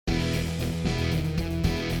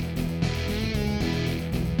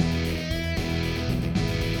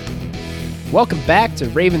Welcome back to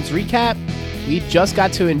Ravens Recap. We just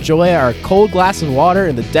got to enjoy our cold glass of water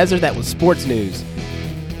in the desert that was sports news.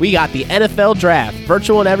 We got the NFL draft,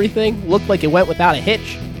 virtual and everything, looked like it went without a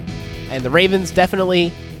hitch. And the Ravens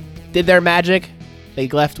definitely did their magic. They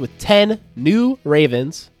left with 10 new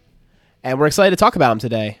Ravens, and we're excited to talk about them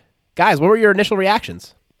today. Guys, what were your initial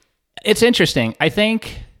reactions? It's interesting. I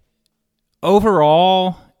think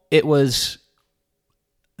overall it was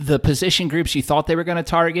the position groups you thought they were going to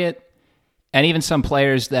target, and even some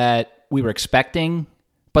players that we were expecting,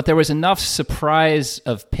 but there was enough surprise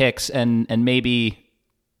of picks and maybe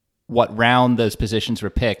what round those positions were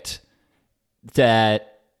picked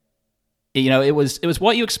that, you know, it was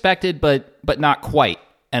what you expected, but not quite,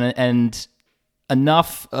 and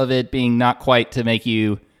enough of it being not quite to make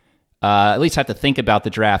you at least have to think about the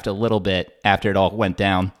draft a little bit after it all went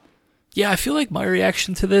down. Yeah, I feel like my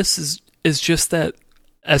reaction to this is just that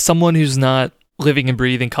as someone who's not living and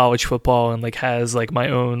breathing college football and like has like my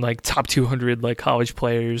own like top 200 like college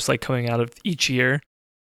players like coming out of each year,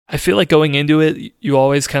 I feel like going into it, you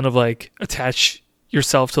always kind of like attach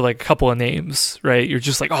yourself to like a couple of names, right? You're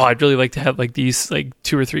just like, oh, I'd really like to have like these like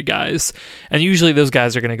 2 or 3 guys. And usually those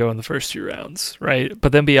guys are going to go in the first 2 rounds, right?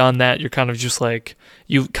 But then beyond that, you're kind of just like,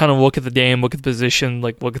 you kind of look at the game, look at the position,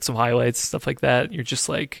 like look at some highlights, stuff like that. You're just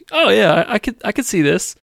like, oh yeah, I could see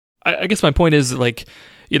this. I guess my point is like,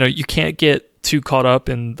 you know, you can't get too caught up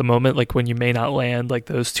in the moment, like when you may not land like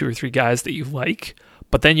those 2 or 3 guys that you like.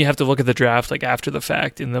 But then you have to look at the draft like after the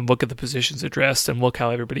fact and then look at the positions addressed and look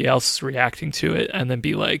how everybody else is reacting to it and then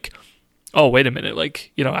be like, oh, wait a minute.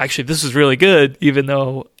 Like, you know, actually this is really good, even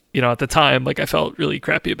though, you know, at the time, like I felt really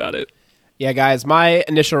crappy about it. Yeah, guys, my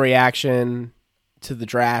initial reaction to the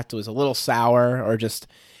draft was a little sour, or just,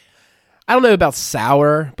 I don't know about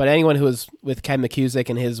sour, but anyone who was with Ken McCusick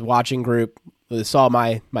and his watching group saw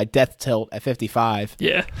my death tilt at 55.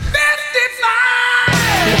 Yeah.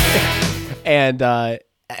 55! and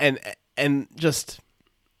just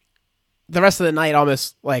the rest of the night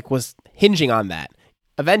almost like was hinging on that.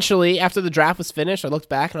 Eventually, after the draft was finished, I looked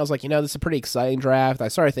back and I was like, you know, this is a pretty exciting draft. I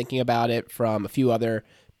started thinking about it from a few other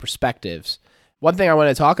perspectives. One thing I want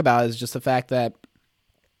to talk about is just the fact that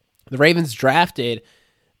the Ravens drafted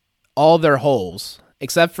all their holes,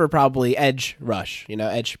 except for probably edge rush, you know,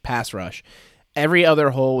 edge pass rush. Every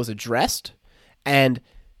other hole was addressed, and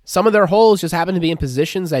some of their holes just happen to be in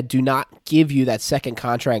positions that do not give you that second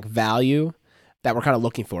contract value that we're kind of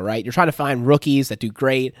looking for, right? You're trying to find rookies that do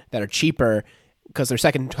great, that are cheaper, because their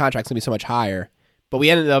second contract's going to be so much higher. But we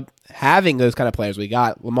ended up having those kind of players. We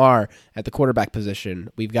got Lamar at the quarterback position.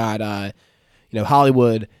 We've got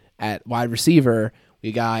Hollywood at wide receiver.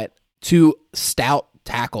 We got 2 stout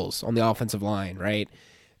tackles on the offensive line, right?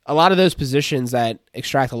 A lot of those positions that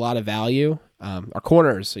extract a lot of value, our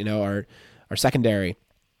corners, you know, our secondary,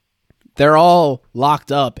 they're all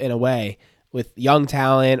locked up in a way with young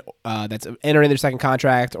talent that's entering their second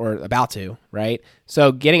contract or about to, right?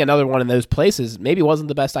 So getting another one in those places maybe wasn't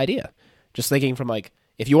the best idea. Just thinking from like,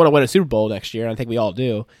 if you want to win a Super Bowl next year, and I think we all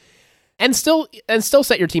do, and still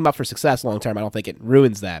set your team up for success long term, I don't think it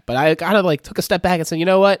ruins that. But I kind of like took a step back and said, you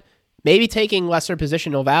know what? Maybe taking lesser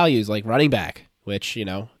positional values like running back, which, you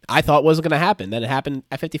know, I thought wasn't going to happen. Then it happened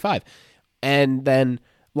at 55. And then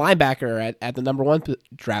linebacker at the number 1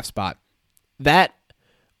 draft spot. That,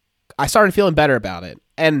 I started feeling better about it.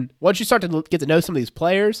 And once you start to get to know some of these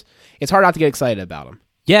players, it's hard not to get excited about them.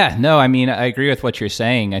 Yeah, no, I mean, I agree with what you're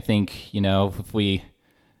saying. I think, you know, if we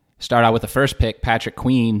start out with the first pick, Patrick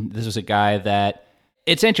Queen, this was a guy that,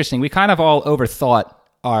 it's interesting. We kind of all overthought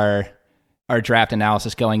our draft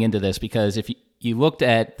analysis going into this, because if you looked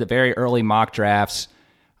at the very early mock drafts,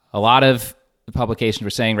 a lot of the publications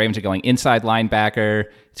were saying Ravens are going inside linebacker.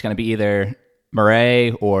 It's going to be either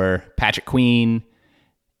Murray or Patrick Queen.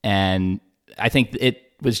 And I think it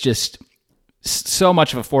was just so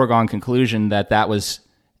much of a foregone conclusion that was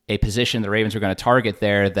a position the Ravens were going to target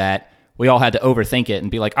there that we all had to overthink it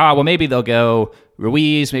and be like, well, maybe they'll go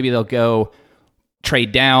Ruiz, maybe they'll go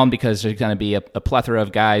trade down because there's going to be a plethora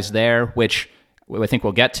of guys there, which I think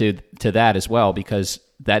we'll get to that as well, because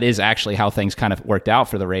that is actually how things kind of worked out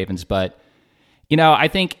for the Ravens. But, you know, I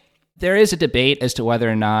think there is a debate as to whether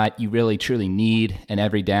or not you really truly need an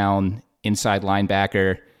every down inside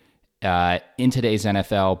linebacker in today's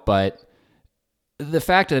NFL. But the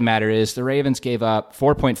fact of the matter is the Ravens gave up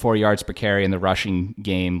 4.4 yards per carry in the rushing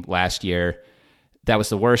game last year. That was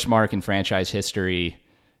the worst mark in franchise history.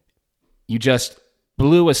 You just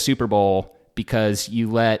blew a Super Bowl because you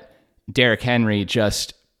let Derrick Henry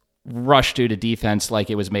just rush through the defense like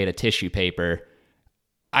it was made of tissue paper.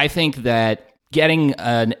 I think that getting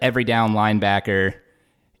an every down linebacker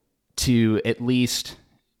to at least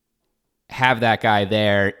have that guy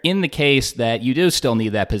there in the case that you do still need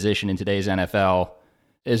that position in today's NFL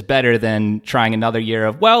is better than trying another year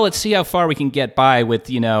of, well, let's see how far we can get by with,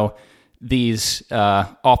 these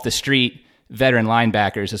off the street veteran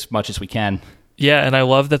linebackers as much as we can. Yeah, and I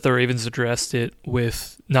love that the Ravens addressed it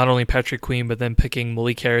with not only Patrick Queen, but then picking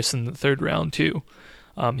Malik Harrison in the third round too.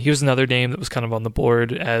 He was another name that was kind of on the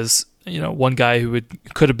board as, one guy who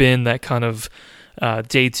could have been that kind of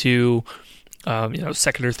day two,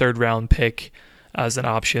 second or third round pick as an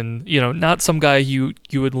option. Not some guy you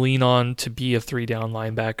would lean on to be a 3-down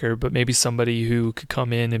linebacker, but maybe somebody who could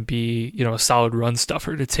come in and be, a solid run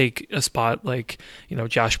stuffer to take a spot like,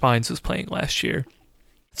 Josh Bynes was playing last year.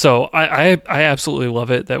 So I absolutely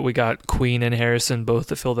love it that we got Queen and Harrison both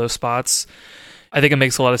to fill those spots. I think it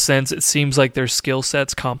makes a lot of sense. It seems like their skill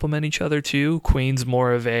sets complement each other too. Queen's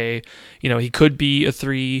more of a, he could be a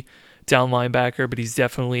 3-down linebacker, but he's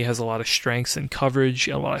definitely has a lot of strengths in coverage,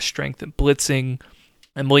 a lot of strength in blitzing.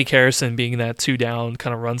 And Malik Harrison being that 2-down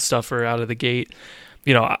kind of run stuffer out of the gate.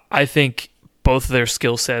 I think both of their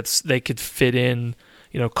skill sets, they could fit in,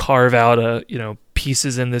 carve out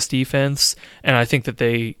pieces in this defense. And I think that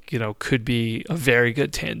they, could be a very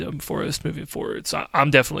good tandem for us moving forward. So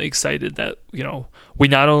I'm definitely excited that, we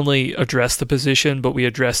not only addressed the position, but we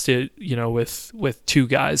addressed it, with 2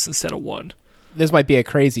 guys instead of 1. This might be a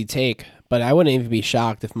crazy take, but I wouldn't even be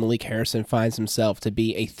shocked if Malik Harrison finds himself to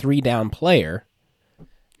be a 3-down player,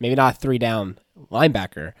 maybe not a 3-down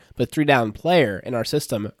linebacker, but 3-down player in our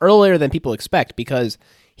system earlier than people expect, because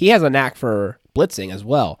he has a knack for blitzing as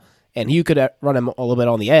well, and you could run him a little bit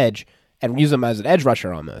on the edge and use him as an edge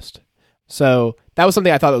rusher almost. So that was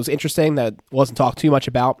something I thought that was interesting that wasn't talked too much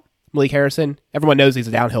about. Malik Harrison, everyone knows he's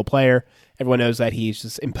a downhill player. Everyone knows that he's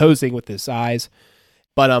just imposing with his size.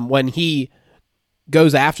 But when he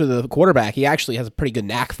goes after the quarterback, he actually has a pretty good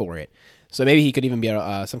knack for it. So maybe he could even be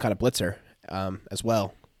some kind of blitzer as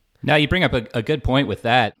well. Now, you bring up a good point with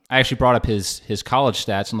that. I actually brought up his college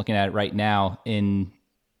stats. I'm looking at it right now. In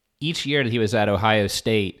each year that he was at Ohio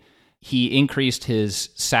State, he increased his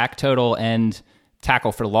sack total and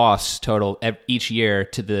tackle for loss total each year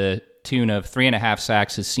to the tune of 3.5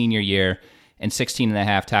 sacks his senior year and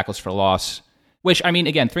 16.5 tackles for loss, which, I mean,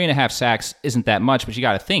 again, 3.5 sacks isn't that much, but you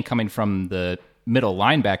got to think, coming from the middle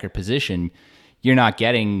linebacker position, you're not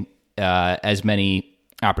getting as many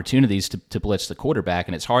opportunities to blitz the quarterback,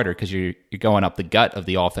 and it's harder because you're going up the gut of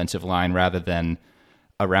the offensive line rather than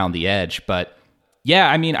around the edge. But yeah,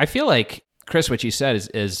 I mean, I feel like, Chris, what you said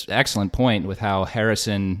is an excellent point with how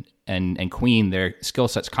Harrison and Queen, their skill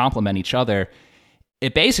sets complement each other.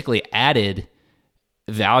 It basically added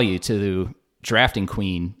value to drafting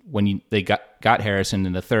Queen when they got Harrison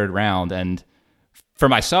in the third round. And for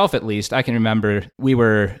myself, at least, I can remember we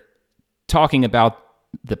were talking about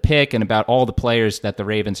the pick and about all the players that the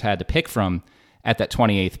Ravens had to pick from at that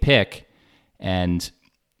 28th pick. And,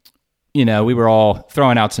 we were all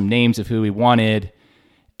throwing out some names of who we wanted.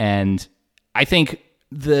 And I think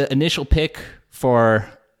the initial pick for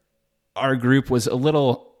our group was a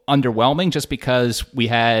little underwhelming just because we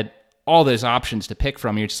had all those options to pick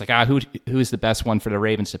from. You're just like, who's the best one for the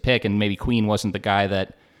Ravens to pick? And maybe Queen wasn't the guy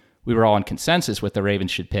that we were all in consensus with the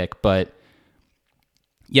Ravens should pick. But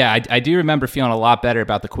yeah, I do remember feeling a lot better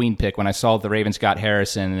about the Queen pick when I saw the Ravens got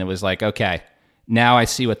Harrison, and it was like, okay, now I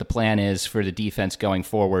see what the plan is for the defense going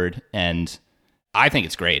forward, and I think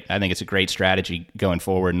it's great. I think it's a great strategy going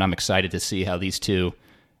forward, and I'm excited to see how these two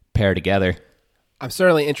pair together. I'm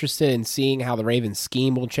certainly interested in seeing how the Ravens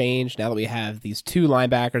scheme will change now that we have these 2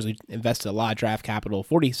 linebackers. We invested a lot of draft capital.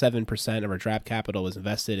 47% of our draft capital is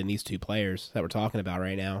invested in these 2 players that we're talking about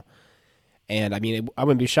right now. And I mean, I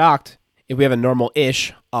wouldn't be shocked if we have a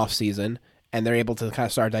normal-ish offseason and they're able to kind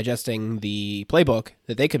of start digesting the playbook,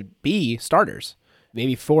 that they could be starters.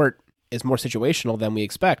 Maybe Fort is more situational than we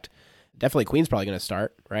expect. Definitely Queen's probably going to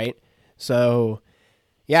start, right? So,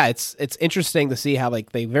 yeah, it's interesting to see how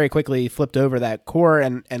they very quickly flipped over that core.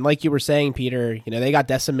 And like you were saying, Peter, they got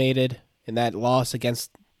decimated in that loss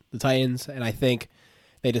against the Titans. And I think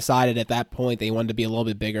they decided at that point they wanted to be a little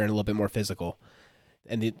bit bigger and a little bit more physical.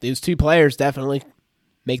 And those 2 players definitely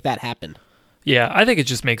make that happen. Yeah, I think it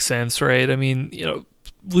just makes sense, right? I mean,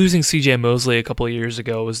 losing CJ Mosley a couple of years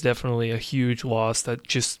ago was definitely a huge loss that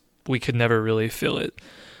just we could never really fill it.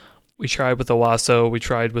 We tried with Owasso, we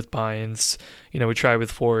tried with Bynes, we tried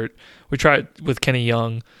with Fort, we tried with Kenny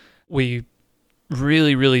Young. We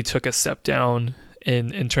really, really took a step down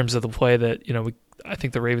in terms of the play that, I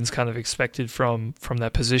think the Ravens kind of expected from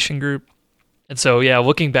that position group. And so, yeah,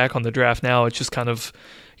 looking back on the draft now, it just kind of,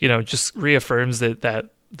 just reaffirms that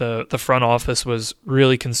the front office was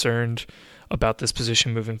really concerned about this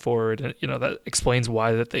position moving forward. And, that explains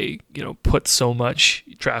why that they, put so much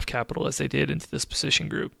draft capital as they did into this position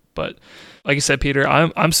group. But like you said, Peter,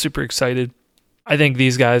 I'm super excited. I think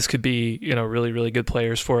these guys could be, really, really good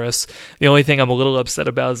players for us. The only thing I'm a little upset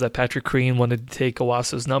about is that Patrick Queen wanted to take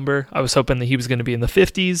Owasu's number. I was hoping that he was going to be in the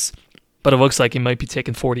 50s, but it looks like he might be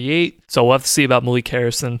taking 48. So we'll have to see about Malik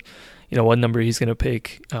Harrison, what number he's going to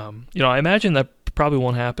pick. I imagine that probably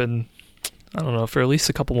won't happen, I don't know, for at least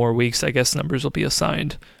a couple more weeks. I guess numbers will be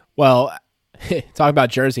assigned. Well, talk about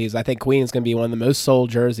jerseys. I think Queen is going to be one of the most sold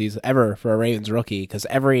jerseys ever for a Ravens rookie because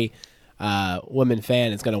every woman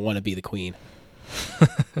fan is going to want to be the Queen.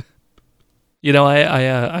 I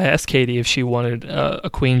asked Katie if she wanted a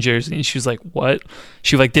Queen jersey, and she was like, "What?"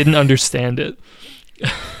 She didn't understand it.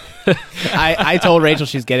 I told Rachel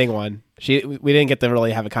she's getting one. We didn't get to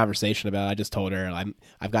really have a conversation about it. I just told her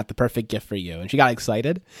I've got the perfect gift for you, and she got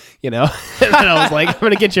excited, and I was like, I'm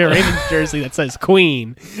gonna get you a Ravens jersey that says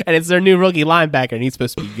Queen, and it's their new rookie linebacker, and he's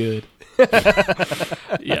supposed to be good.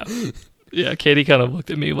 Yeah. Katie kind of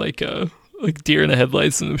looked at me like deer in the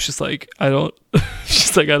headlights, and it was just like, I don't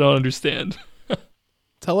understand.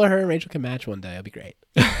 Tell her and Rachel can match one day. It'll be great.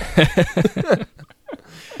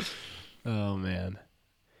 Oh man.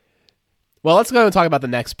 Well, let's go and talk about the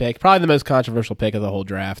next pick. Probably the most controversial pick of the whole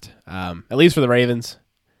draft, at least for the Ravens.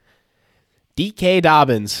 D.K.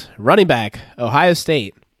 Dobbins, running back, Ohio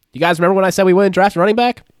State. You guys remember when I said we wouldn't draft a running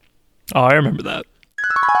back? Oh, I remember that.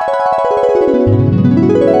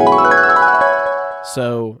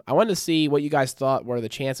 So I wanted to see what you guys thought were the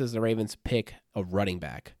chances the Ravens pick a running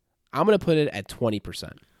back. I'm going to put it at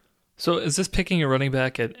 20%. So is this picking a running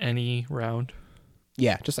back at any round?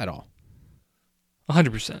 Yeah, just at all.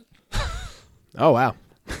 100%. Oh wow.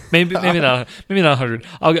 Maybe not 100.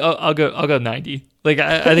 I'll go 90.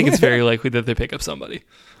 I think it's very likely that they pick up somebody.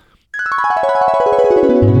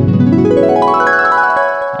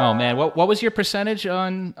 Oh man, what was your percentage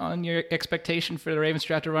on your expectation for the Ravens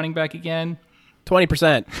draft a running back again?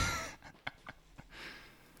 20%.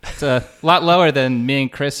 It's a lot lower than me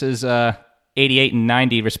and Chris's 88 and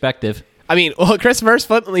 90 respective. I mean, well, Chris first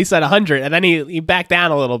flippantly said 100, and then he backed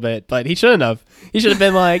down a little bit, but he shouldn't have. He should have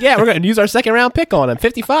been like, yeah, we're going to use our second round pick on him,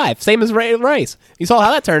 55, same as Ray Rice. You saw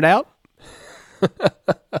how that turned out.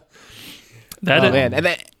 Man,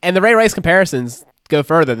 and the Ray Rice comparisons go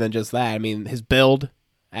further than just that. I mean, his build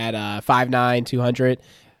at 5'9", 200,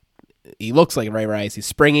 he looks like Ray Rice. He's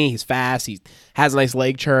springy, he's fast, he has a nice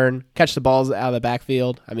leg churn, catch the balls out of the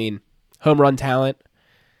backfield. I mean, home run talent.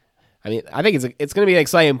 I mean, I think it's going to be an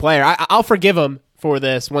exciting player. I'll forgive him for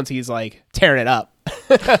this once he's tearing it up.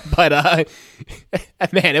 But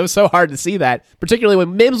man, it was so hard to see that, particularly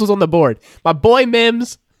when Mims was on the board. My boy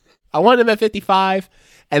Mims, I wanted him at 55,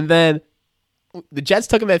 and then the Jets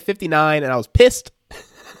took him at 59, and I was pissed.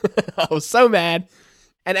 I was so mad.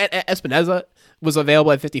 And Espinoza was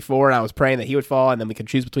available at 54, and I was praying that he would fall, and then we could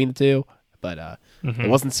choose between the two. But it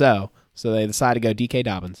wasn't so. So they decided to go D.K.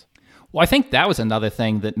 Dobbins. Well, I think that was another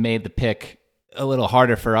thing that made the pick a little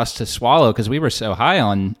harder for us to swallow because we were so high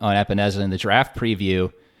on Epineza in the draft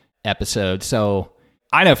preview episode. So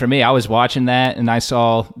I know for me, I was watching that and I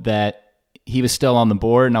saw that he was still on the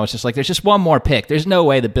board, and I was just like, there's just one more pick. There's no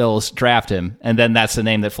way the Bills draft him. And then that's the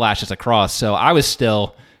name that flashes across. So I was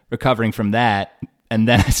still recovering from that. And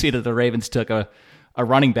then I see that the Ravens took a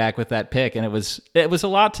running back with that pick, and it was a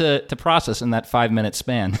lot to process in that 5-minute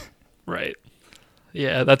span. Right.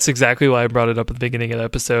 Yeah, that's exactly why I brought it up at the beginning of the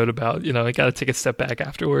episode about, I got to take a step back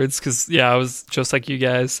afterwards because, I was just like you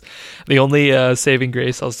guys. The only saving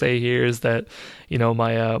grace I'll say here is that,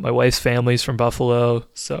 my wife's family's from Buffalo,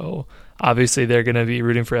 so obviously they're going to be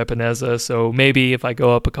rooting for Epineza. So maybe if I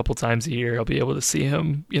go up a couple times a year, I'll be able to see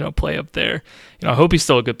him, play up there. I hope he's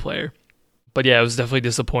still a good player. But yeah, it was definitely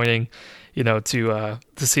disappointing, to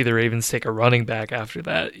see the Ravens take a running back after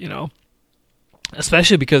that,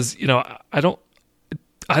 especially because,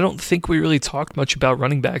 I don't think we really talked much about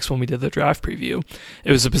running backs when we did the draft preview.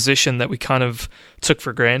 It was a position that we kind of took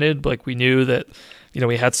for granted. We knew that,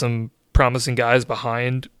 we had some promising guys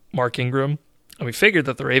behind Mark Ingram, and we figured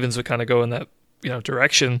that the Ravens would kind of go in that,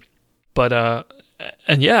 direction. But,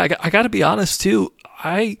 and yeah, I got to be honest too.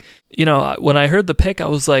 When I heard the pick, I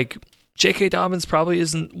was like, J.K. Dobbins probably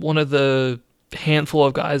isn't one of the handful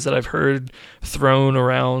of guys that I've heard thrown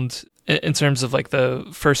around in terms of the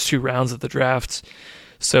first 2 rounds of the draft.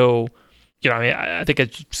 So, I think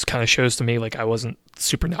it just kind of shows to me I wasn't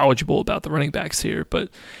super knowledgeable about the running backs here. But,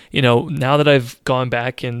 now that I've gone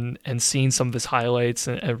back and seen some of his highlights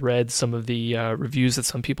and read some of the reviews that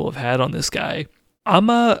some people have had on this guy,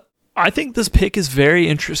 I think this pick is very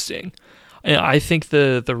interesting. And I think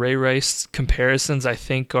the Ray Rice comparisons, I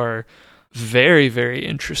think, are very, very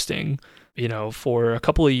interesting. For a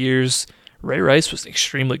couple of years, Ray Rice was an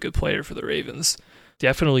extremely good player for the Ravens.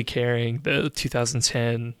 Definitely carrying the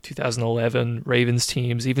 2010, 2011 Ravens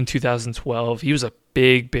teams, even 2012. He was a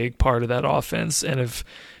big, big part of that offense. And if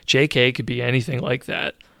JK could be anything like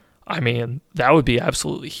that, I mean, that would be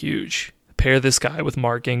absolutely huge. Pair this guy with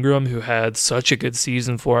Mark Ingram, who had such a good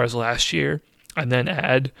season for us last year, and then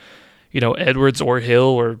add, Edwards or Hill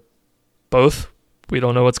or both. We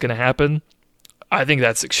don't know what's going to happen. I think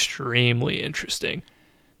that's extremely interesting.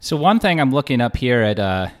 So one thing I'm looking up here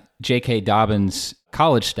at J.K. Dobbins'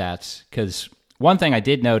 college stats, because one thing I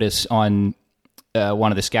did notice on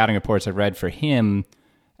one of the scouting reports I read for him,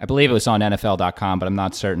 I believe it was on NFL.com, but I'm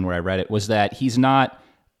not certain where I read it, was that he's not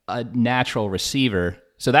a natural receiver.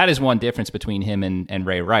 So that is one difference between him and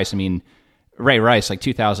Ray Rice. I mean, Ray Rice, like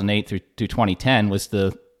 2008 through 2010, was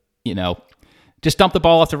the, just dump the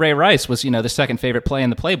ball off to Ray Rice was, the second favorite play in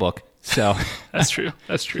the playbook. So That's true.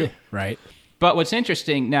 That's true. Right. But what's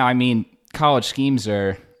interesting now, I mean, college schemes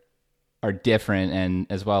are different, and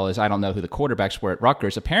as well as I don't know who the quarterbacks were at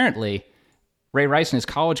Rutgers. Apparently, Ray Rice in his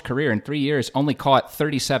college career in 3 years only caught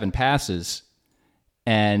 37 passes,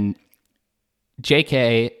 and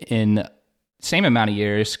JK in same amount of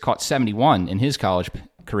years caught 71 in his college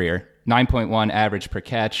career, 9.1 average per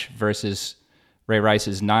catch versus Ray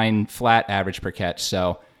Rice's 9 flat average per catch.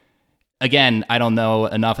 So again, I don't know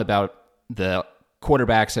enough about the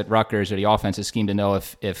quarterbacks at Rutgers or the offensive scheme to know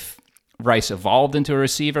if Rice evolved into a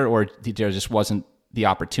receiver or there just wasn't the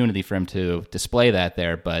opportunity for him to display that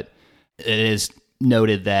there. But it is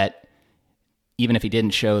noted that even if he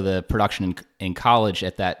didn't show the production in college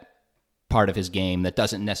at that part of his game, that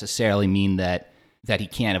doesn't necessarily mean that he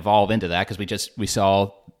can't evolve into that, because we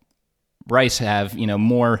saw Rice have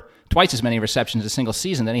twice as many receptions a single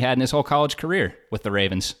season than he had in his whole college career with the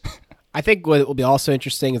Ravens. I think what will be also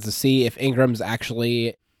interesting is to see if Ingram's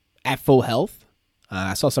actually at full health.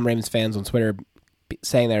 I saw some Ravens fans on Twitter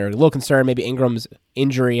saying they're a little concerned maybe Ingram's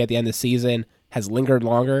injury at the end of the season has lingered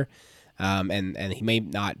longer, and he may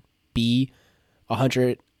not be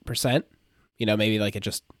 100%. Maybe like it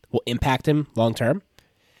just will impact him long term.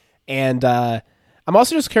 And I'm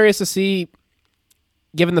also just curious to see,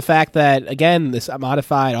 given the fact that, again, this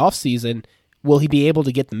modified offseason, will he be able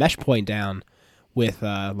to get the mesh point down with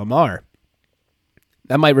Lamar?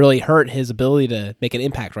 That might really hurt his ability to make an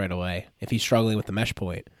impact right away if he's struggling with the mesh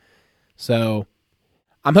point. So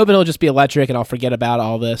I'm hoping it'll just be electric and I'll forget about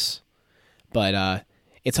all this. But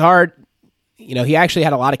it's hard. He actually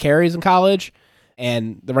had a lot of carries in college,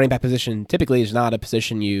 and the running back position typically is not a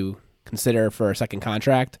position you consider for a second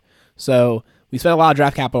contract. So we spent a lot of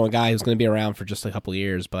draft capital on a guy who's going to be around for just a couple of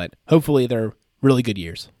years, but hopefully they're really good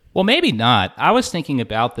years. Well, maybe not. I was thinking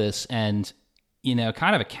about this, and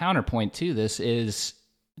kind of a counterpoint to this is,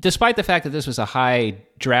 despite the fact that this was a high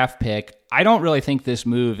draft pick, I don't really think this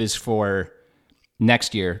move is for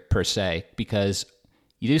next year per se, because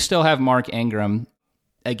you do still have Mark Ingram.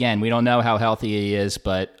 Again, we don't know how healthy he is,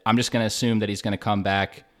 but I'm just going to assume that he's going to come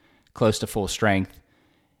back close to full strength.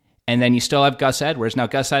 And then you still have Gus Edwards. Now,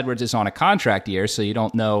 Gus Edwards is on a contract year, so you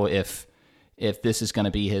don't know if this is going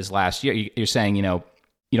to be his last year. You're saying, you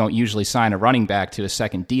don't usually sign a running back to a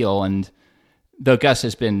second deal, and though Gus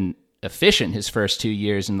has been efficient his first 2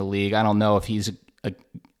 years in the league, I don't know if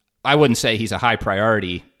I wouldn't say he's a high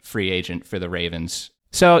priority free agent for the Ravens.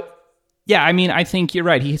 So, yeah, I mean, I think you're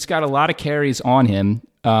right. He's got a lot of carries on him,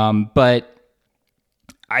 but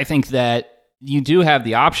I think that you do have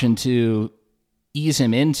the option to ease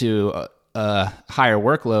him into a higher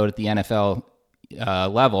workload at the NFL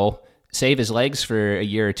level, save his legs for a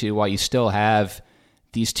year or two while you still have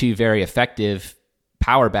these two very effective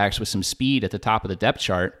power backs with some speed at the top of the depth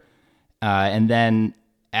chart. And then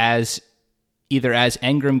as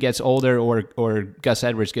Ingram gets older or Gus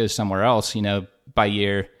Edwards goes somewhere else, by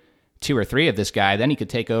year 2 or 3 of this guy, then he could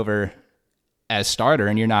take over as starter,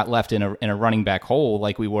 and you're not left in a running back hole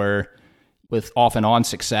like we were with off and on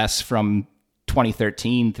success from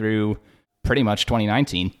 2013 through pretty much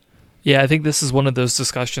 2019. Yeah, I think this is one of those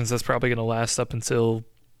discussions that's probably going to last up until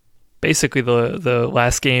basically the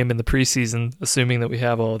last game in the preseason, assuming that we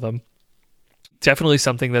have all of them. Definitely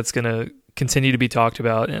something that's going to continue to be talked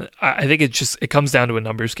about. And I think it comes down to a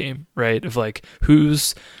numbers game, right? Of like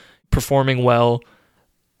who's performing well,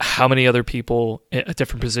 how many other people at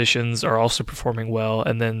different positions are also performing well,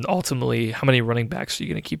 and then ultimately how many running backs are you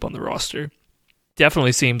going to keep on the roster.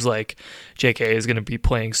 Definitely seems like JK is going to be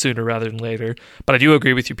playing sooner rather than later. But I do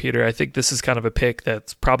agree with you, Peter. I think this is kind of a pick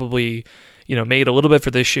that's probably, made a little bit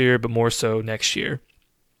for this year, but more so next year.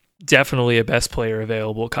 definitely a best player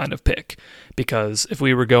available kind of pick, because if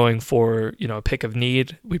we were going for, a pick of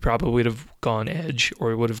need, we probably would have gone edge, or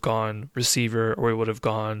we would have gone receiver, or we would have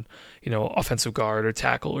gone, offensive guard or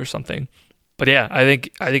tackle or something. But yeah, I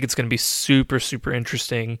think it's going to be super, super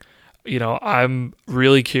interesting. I'm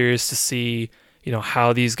really curious to see,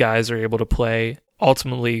 how these guys are able to play,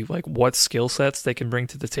 ultimately, like what skill sets they can bring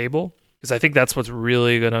to the table, because I think that's what's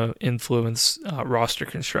really going to influence roster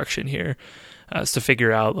construction here. Is to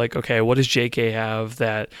figure out, like, okay, what does JK have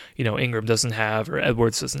that, Ingram doesn't have or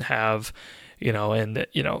Edwards doesn't have, and,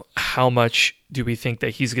 how much do we think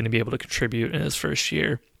that he's going to be able to contribute in his first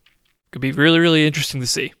year? Could be really, really interesting to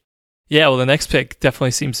see. Yeah, well, the next pick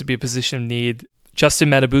definitely seems to be a position of need. Justin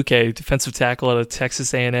Matabuke, defensive tackle out of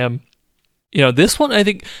Texas A&M. This one, I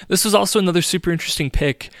think, this was also another super interesting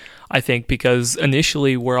pick, I think, because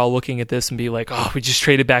initially we're all looking at this and be like, oh, we just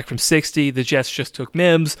traded back from 60. The Jets just took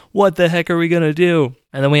Mims. What the heck are we going to do?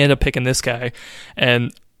 And then we end up picking this guy.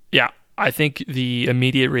 And yeah, I think the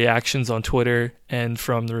immediate reactions on Twitter and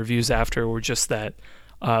from the reviews after were just that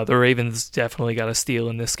the Ravens definitely got a steal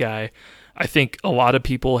in this guy. I think a lot of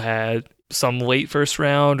people had some late first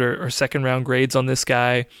round or second round grades on this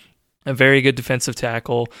guy. A very good defensive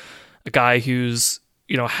tackle. A guy who's,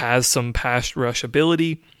 has some pass rush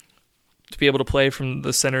ability to be able to play from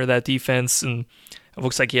the center of that defense. And it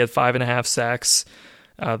looks like he had 5.5 sacks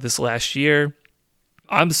this last year.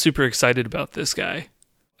 I'm super excited about this guy.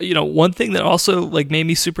 One thing that also made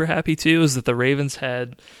me super happy too is that the Ravens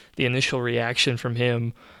had the initial reaction from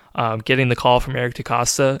him getting the call from Eric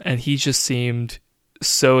DeCosta, and he just seemed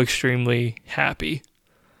so extremely happy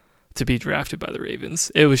to be drafted by the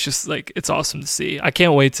Ravens. It was just it's awesome to see. I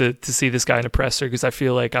can't wait to see this guy in a presser, because I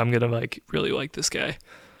feel like I'm going to really like this guy.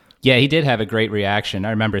 Yeah, he did have a great reaction.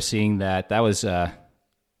 I remember seeing that. That was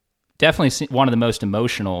definitely one of the most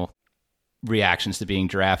emotional reactions to being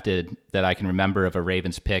drafted that I can remember of a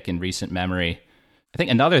Ravens pick in recent memory. I think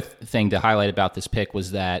another thing to highlight about this pick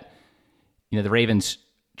was that, the Ravens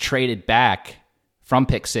traded back from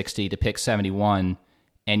pick 60 to pick 71,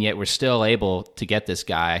 and yet we're still able to get this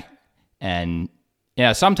guy. And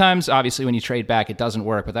yeah, sometimes obviously when you trade back, it doesn't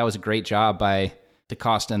work, but that was a great job by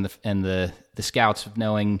DeCosta and the scouts of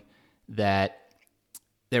knowing that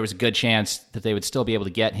there was a good chance that they would still be able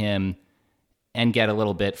to get him and get a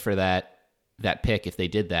little bit for that pick if they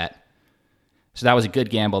did that. So that was a good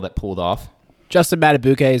gamble that pulled off. Justin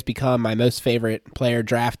Matabuke has become my most favorite player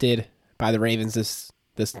drafted by the Ravens this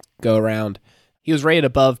go-around. He was rated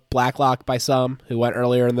above Blacklock by some who went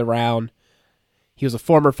earlier in the round. He was a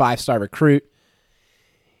former 5-star recruit.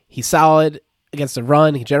 He's solid against the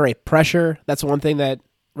run. He can generate pressure. That's one thing that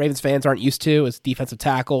Ravens fans aren't used to, is defensive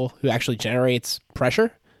tackle who actually generates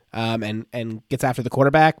pressure and gets after the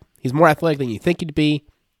quarterback. He's more athletic than you think he'd be.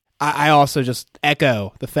 I also just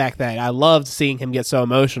echo the fact that I loved seeing him get so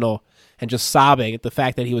emotional and just sobbing at the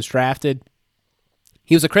fact that he was drafted.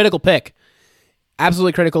 He was a critical pick.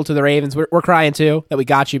 Absolutely critical to the Ravens. We're crying too that we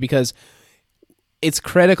got you, because it's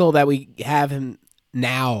critical that we have him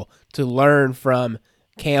now to learn from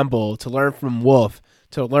Campbell, to learn from Wolf,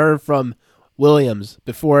 to learn from Williams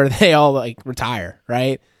before they all retire,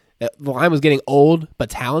 right? The line was getting old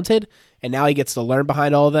but talented, and now he gets to learn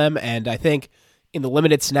behind all of them. And I think in the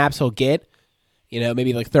limited snaps he'll get,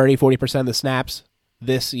 maybe 30-40% of the snaps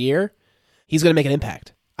this year, he's going to make an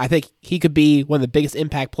impact. I think he could be one of the biggest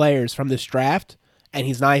impact players from this draft, and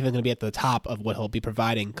he's not even going to be at the top of what he'll be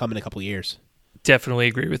providing come in a couple of years. Definitely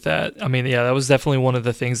agree with that. I mean, yeah, that was definitely one of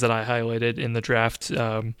the things that I highlighted in the draft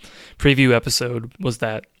preview episode, was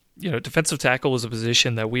that, defensive tackle was a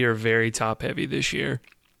position that we are very top heavy this year.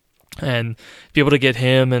 And be able to get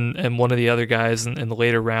him and one of the other guys in the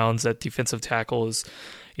later rounds at defensive tackle is,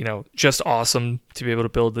 just awesome to be able to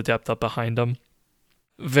build the depth up behind him.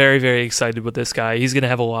 Very, very excited with this guy. He's going to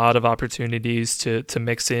have a lot of opportunities to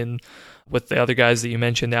mix in with the other guys that you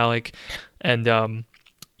mentioned, Alec. And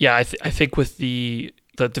I think with the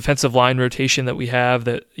defensive line rotation that we have,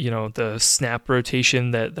 that the snap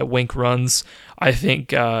rotation that Wink runs, I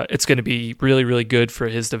think it's going to be really, really good for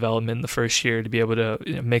his development in the first year to be able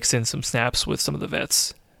to mix in some snaps with some of the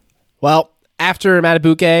vets. Well, after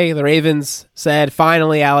Matabuke, the Ravens said,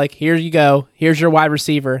 finally, Alec, here you go. Here's your wide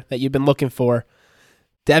receiver that you've been looking for.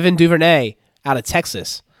 Devin Duvernay out of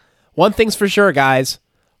Texas. One thing's for sure, guys.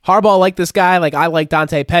 Harbaugh liked this guy like I liked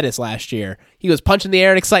Dante Pettis last year. He was punching the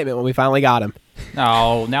air in excitement when we finally got him.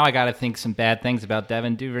 Oh, now I got to think some bad things about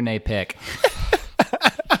Devin Duvernay pick.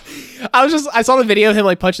 I saw the video of him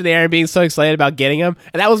punching the air and being so excited about getting him,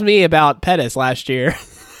 and that was me about Pettis last year.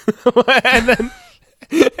 And then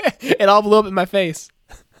it all blew up in my face.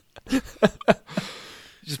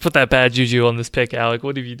 Just put that bad juju on this pick, Alec.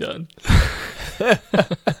 What have you done? All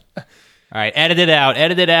right, edit it out.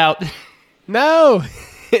 Edit it out. No,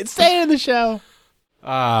 it's staying in the show.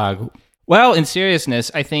 Well, in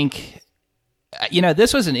seriousness, I think,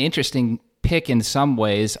 this was an interesting pick in some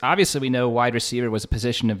ways. Obviously, we know wide receiver was a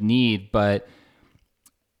position of need, but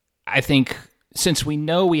I think since we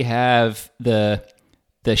know we have the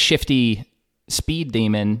shifty speed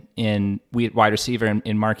demon in wide receiver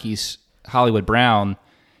in Marquise Hollywood Brown,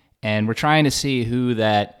 and we're trying to see who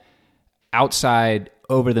that outside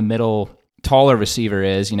over the middle taller receiver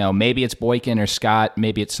is, maybe it's Boykin or Scott,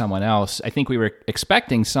 maybe it's someone else. I think we were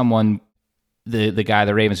expecting someone, the guy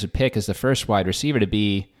the Ravens would pick as the first wide receiver, to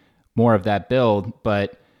be more of that build,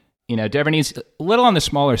 but Duvernay's a little on the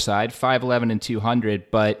smaller side, 5'11" and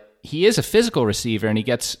 200, but he is a physical receiver and he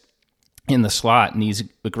gets in the slot and he's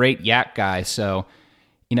a great yak guy. So,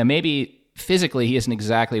 maybe physically he isn't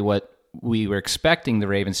exactly what we were expecting the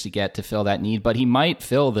Ravens to get to fill that need, but he might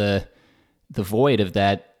fill the void of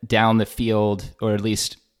that down the field, or at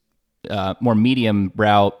least more medium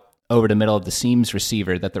route over the middle of the seams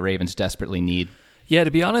receiver that the Ravens desperately need. Yeah,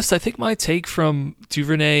 to be honest, I think my take from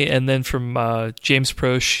Duvernay and then from James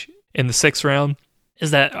Proche in the 6th round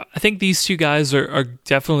is that I think these two guys are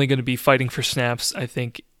definitely going to be fighting for snaps, I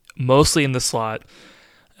think, mostly in the slot.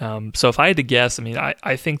 So if I had to guess,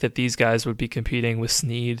 I think that these guys would be competing with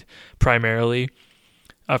Snead primarily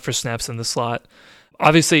for snaps in the slot.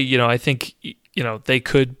 Obviously, I think, they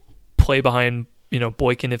could play behind,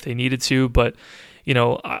 Boykin if they needed to, but,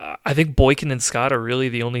 I think Boykin and Scott are really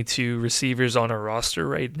the only two receivers on our roster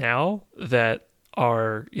right now that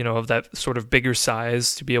are, of that sort of bigger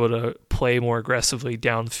size to be able to play more aggressively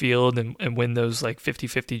downfield and win those like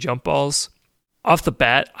 50-50 jump balls. Off the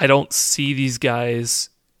bat, I don't see these guys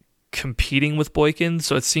competing with Boykin,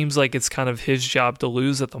 so it seems like it's kind of his job to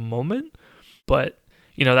lose at the moment. But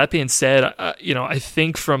that being said, I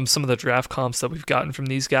think from some of the draft comps that we've gotten from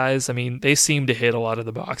these guys, they seem to hit a lot of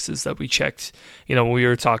the boxes that we checked, when we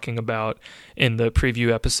were talking about in the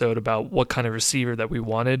preview episode about what kind of receiver that we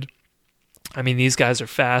wanted. These guys are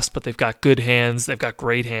fast, but they've got good hands. They've got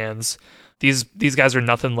great hands. These guys are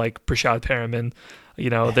nothing like Prashad Perriman.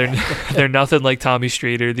 They're nothing like Tommy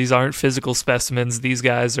Streeter. These aren't physical specimens. These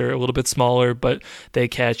guys are a little bit smaller, but they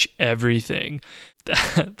catch everything.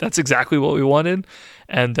 That's exactly what we wanted,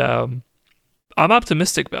 and I'm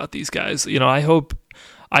optimistic about these guys. I hope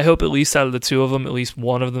at least out of the two of them, at least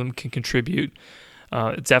one of them can contribute.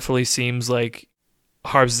 It definitely seems like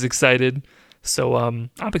Harbs is excited, so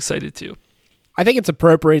I'm excited too. I think it's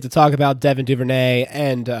appropriate to talk about Devin Duvernay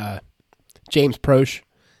and James Proche,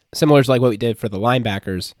 similar to like what we did for the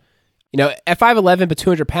linebackers. At 5'11" but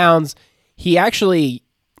 200 pounds, he actually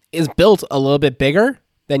is built a little bit bigger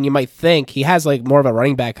than you might think. He has like more of a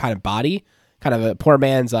running back kind of body, kind of a poor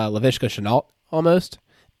man's Laviska Shenault almost.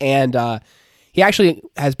 And he actually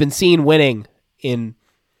has been seen winning in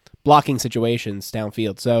blocking situations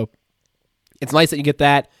downfield. So it's nice that you get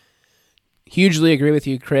that. Hugely agree with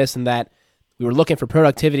you, Chris, in that we were looking for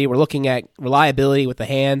productivity. We're looking at reliability with the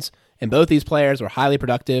hands. And both these players were highly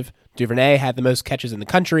productive. Duvernay had the most catches in the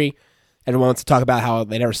country. Everyone wants to talk about how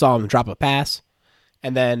they never saw him drop a pass.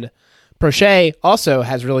 And then Proche also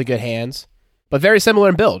has really good hands, but very similar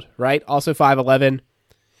in build, right? Also 5'11", a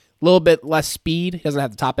little bit less speed. He doesn't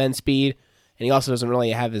have the top end speed, and he also doesn't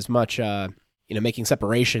really have as much, making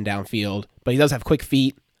separation downfield. But he does have quick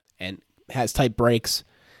feet and has tight breaks.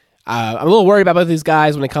 I'm a little worried about both of these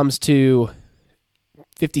guys when it comes to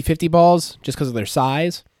 50-50 balls, just because of their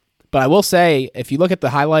size. But I will say, if you look at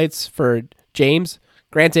the highlights for James,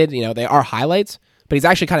 granted, they are highlights, but he's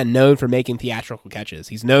actually kind of known for making theatrical catches.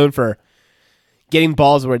 He's known for getting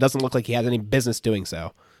balls where it doesn't look like he has any business doing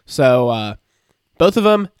so. So both of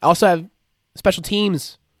them also have special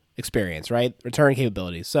teams experience, right? Return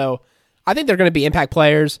capabilities. So I think they're going to be impact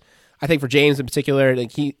players. I think for James in particular,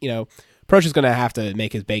 like Proche is going to have to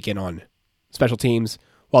make his bacon on special teams,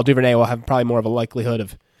 while Duvernay will have probably more of a likelihood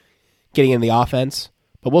of getting in the offense.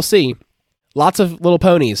 But we'll see. Lots of little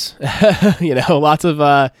ponies, lots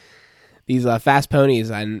of these fast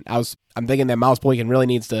ponies, and I'm thinking that Miles Boykin really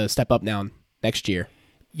needs to step up now next year.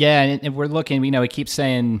 Yeah, and we're looking. We keep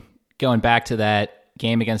saying, going back to that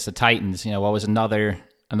game against the Titans. What was another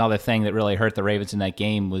thing that really hurt the Ravens in that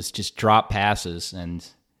game was just drop passes, and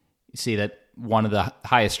you see that one of the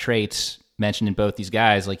highest traits mentioned in both these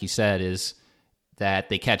guys, like you said, is that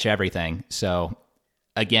they catch everything. So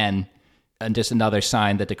again, and just another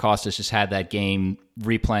sign that DeCosta's just had that game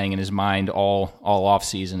replaying in his mind all off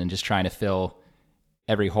season and just trying to fill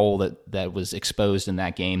every hole that was exposed in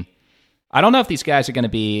that game. I don't know if these guys are going to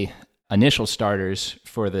be initial starters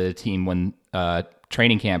for the team when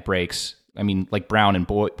training camp breaks. I mean, like Brown and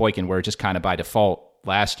Boykin were just kind of by default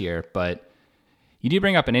last year. But you do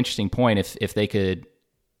bring up an interesting point if they could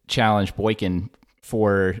challenge Boykin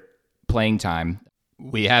for playing time.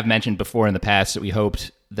 We have mentioned before in the past that we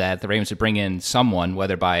hoped that the Ravens would bring in someone,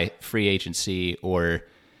 whether by free agency or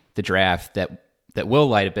the draft, that will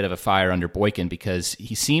light a bit of a fire under Boykin, because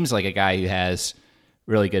he seems like a guy who has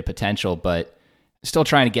really good potential, but still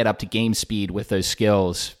trying to get up to game speed with those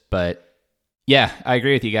skills. But yeah, I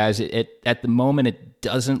agree with you guys. It at the moment, it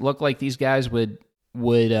doesn't look like these guys would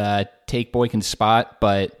take Boykin's spot,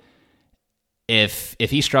 but if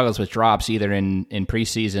he struggles with drops either in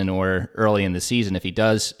preseason or early in the season, if he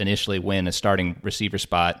does initially win a starting receiver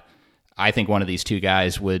spot, I think one of these two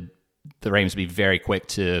guys the Ravens be very quick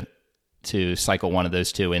to cycle one of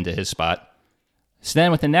those two into his spot. So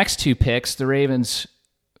then with the next two picks, the Ravens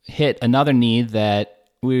hit another need that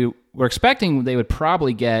we were expecting they would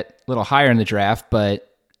probably get a little higher in the draft,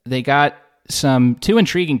 but they got two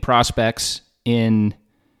intriguing prospects in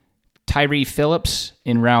Tyree Phillips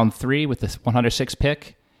in round 3 with the 106th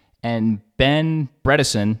pick, and Ben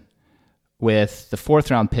Bredeson with the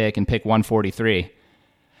 4th round pick and pick 143.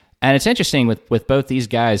 And it's interesting with both these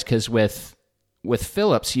guys, because with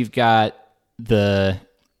Phillips, you've got the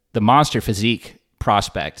monster physique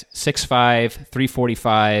prospect, 6'5",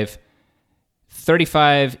 345,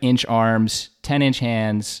 35-inch arms, 10-inch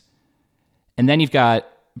hands. And then you've got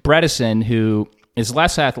Bredeson, who is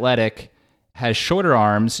less athletic, has shorter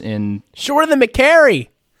arms shorter than McCary.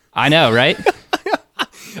 I know, right?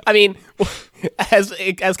 I mean, as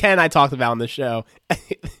Ken and I talked about on the show,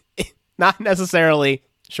 not necessarily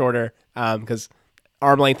shorter, because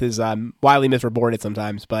arm length is widely misreported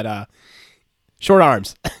sometimes, but short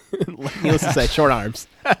arms. Needless to say, short arms.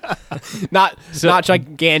 not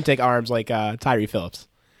gigantic arms like Tyree Phillips.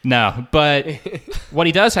 No, but what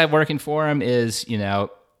he does have working for him is,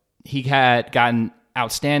 he had gotten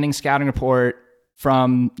outstanding scouting report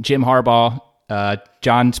from Jim Harbaugh.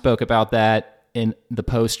 John spoke about that in the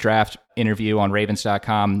post-draft interview on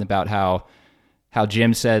Ravens.com about how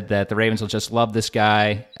Jim said that the Ravens will just love this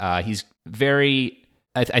guy. He's very,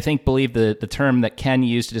 I think, believe the term that Ken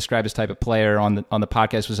used to describe his type of player on the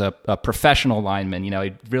podcast was a professional lineman.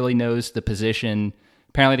 He really knows the position.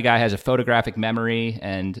 Apparently the guy has a photographic memory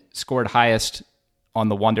and scored highest on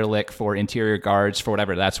the Wonderlic for interior guards, for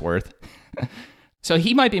whatever that's worth. So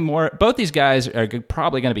he might be both these guys are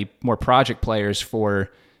probably going to be more project players for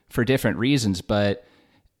different reasons, but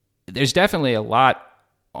there's definitely a lot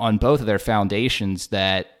on both of their foundations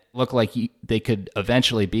that look like they could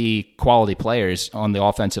eventually be quality players on the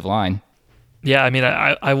offensive line. Yeah, I mean,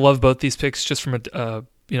 I love both these picks just from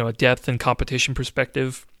a depth and competition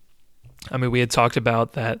perspective. I mean, we had talked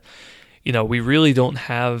about that, we really don't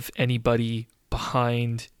have anybody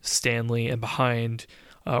behind Stanley and behind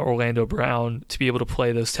Orlando Brown to be able to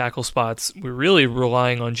play those tackle spots. We're really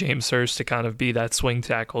relying on James Hurst to kind of be that swing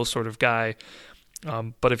tackle sort of guy.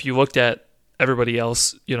 But if you looked at everybody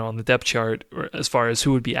else, on the depth chart, or as far as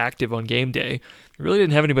who would be active on game day, we really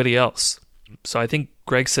didn't have anybody else. So I think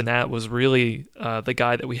Greg Sinnett was really the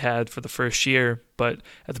guy that we had for the first year. But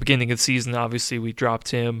at the beginning of the season, obviously, we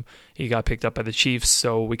dropped him. He got picked up by the Chiefs,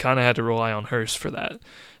 so we kind of had to rely on Hurst for that.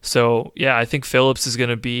 So, yeah, I think Phillips is going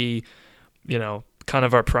to be, kind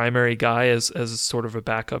of our primary guy as sort of a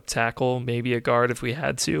backup tackle, maybe a guard if we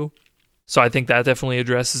had to. So I think that definitely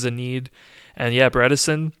addresses a need. And, yeah,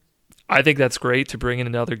 Bredeson, I think that's great to bring in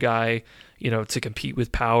another guy, to compete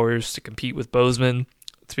with Powers, to compete with Bozeman,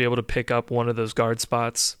 to be able to pick up one of those guard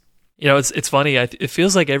spots. It's funny. It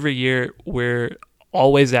feels like every year we're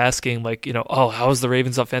always asking, how's the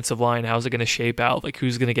Ravens' offensive line? How's it going to shape out? Like,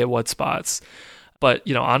 who's going to get what spots? But,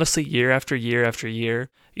 honestly, year after year after year,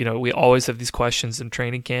 we always have these questions in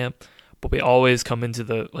training camp, but we always come into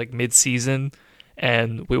the, mid-season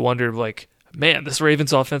and we wonder, man, this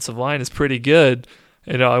Ravens offensive line is pretty good.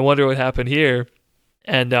 I wonder what happened here.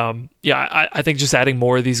 And, I think just adding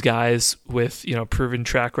more of these guys with, proven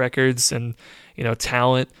track records and,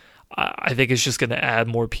 talent, I think it's just going to add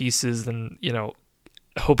more pieces and,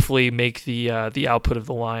 hopefully make the output of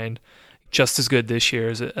the line just as good this year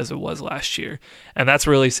as it was last year. And that's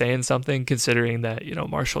really saying something, considering that,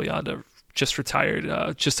 Marshall Yanda just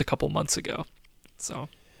retired just a couple months ago. So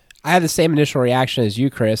I had the same initial reaction as you,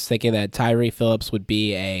 Chris, thinking that Tyree Phillips would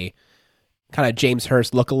be a kind of James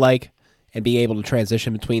Hurst lookalike and be able to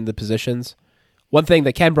transition between the positions. One thing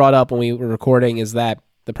that Ken brought up when we were recording is that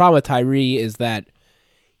the problem with Tyree is that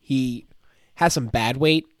he has some bad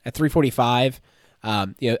weight at 345.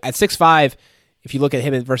 At 6'5", if you look at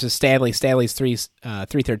him versus Stanley's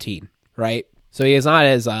 313, right? So he is not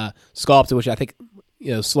as sculpted, which I think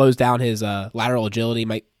slows down his lateral agility,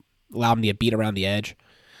 might allow him to get beat around the edge.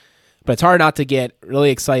 But it's hard not to get really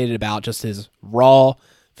excited about just his raw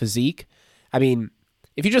physique. I mean,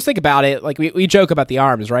 if you just think about it, like we joke about the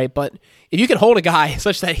arms, right? But if you can hold a guy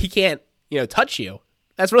such that he can't, touch you,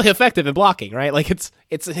 that's really effective in blocking, right? Like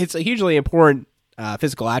it's a hugely important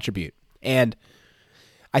physical attribute. And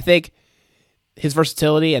I think his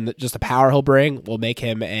versatility and just the power he'll bring will make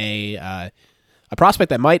him a prospect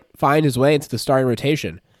that might find his way into the starting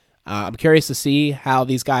rotation. I'm curious to see how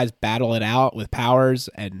these guys battle it out with Powers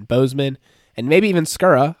and Bozeman, and maybe even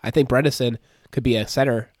Skura. I think Bredesen could be a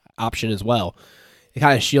center option as well. It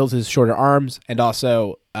kind of shields his shorter arms, and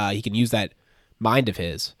also he can use that mind of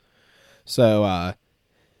his. So,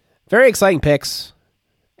 very exciting picks,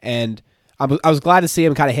 and I was glad to see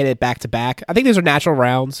him kind of hit it back to back. I think these are natural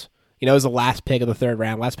rounds. It was the last pick of the third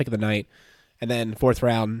round, last pick of the night, and then fourth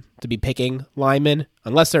round to be picking linemen,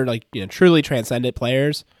 unless they're truly transcendent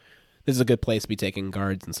players. This is a good place to be taking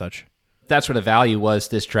guards and such. That's where the value was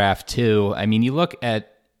this draft too. I mean, you look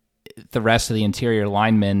at the rest of the interior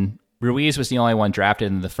linemen. Ruiz was the only one drafted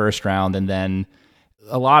in the first round, and then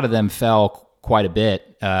a lot of them fell quite a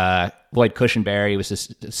bit. Lloyd Cushenberry was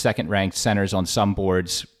the second-ranked centers on some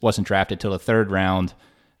boards, wasn't drafted till the third round.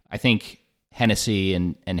 I think Hennessy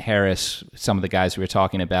and Harris, some of the guys we were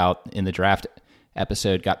talking about in the draft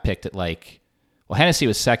episode, got picked at Hennessy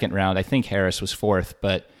was second round. I think Harris was fourth,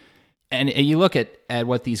 and you look at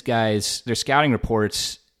what these guys, their scouting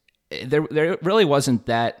reports, there really wasn't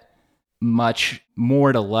that much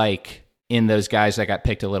more to like in those guys that got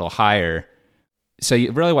picked a little higher. So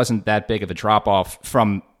it really wasn't that big of a drop-off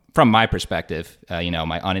from my perspective.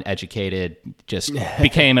 My uneducated just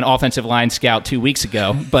became an offensive line scout 2 weeks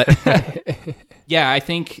ago. But yeah, I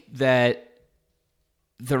think that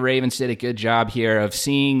the Ravens did a good job here of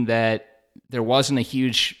seeing that there wasn't a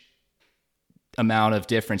huge amount of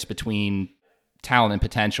difference between talent and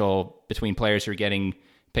potential between players who are getting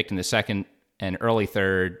picked in the second and early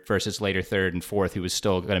third versus later third and fourth who was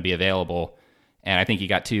still going to be available. And I think you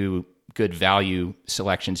got two good value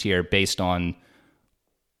selections here based on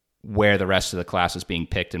where the rest of the class was being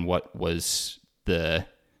picked and what was the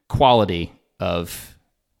quality of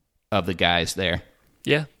the guys there.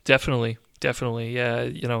 Yeah, definitely. Yeah,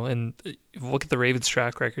 and look at the Ravens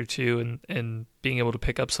track record too, and being able to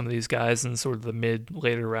pick up some of these guys in sort of the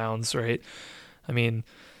later rounds, right? I mean,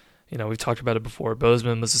 we've talked about it before.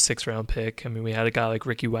 Bozeman was a 6th-round pick. I mean, we had a guy like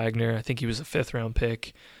Ricky Wagner. I think he was a 5th-round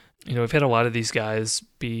pick. We've had a lot of these guys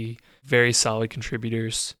be very solid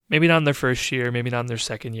contributors. Maybe not in their first year, maybe not in their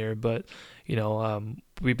second year, but,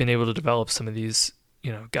 we've been able to develop some of these,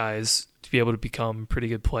 guys to be able to become pretty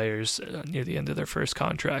good players near the end of their first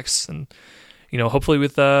contracts. And, hopefully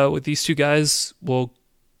with these two guys, we'll,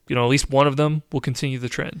 at least one of them will continue the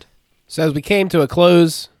trend. So as we came to a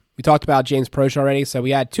close, we talked about James Proche already. So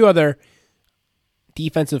we had two other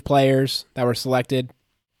defensive players that were selected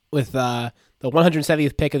with the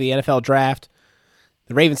 170th pick of the NFL draft.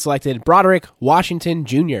 The Ravens selected Broderick Washington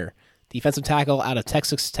Jr., defensive tackle out of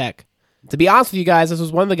Texas Tech. To be honest with you guys, this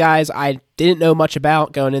was one of the guys I didn't know much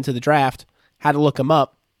about going into the draft. Had to look him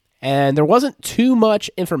up. And there wasn't too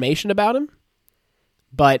much information about him.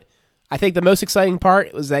 But I think the most exciting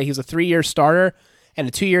part was that he was a 3-year starter and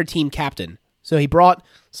a 2-year team captain. So he brought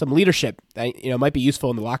some leadership that might be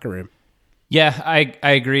useful in the locker room. Yeah,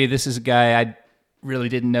 I agree. This is a guy I really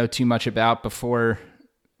didn't know too much about before.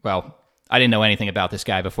 Well, I didn't know anything about this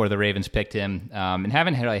guy before the Ravens picked him, and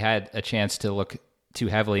haven't really had a chance to look too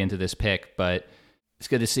heavily into this pick, but it's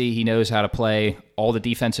good to see he knows how to play all the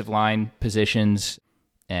defensive line positions,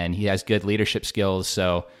 and he has good leadership skills.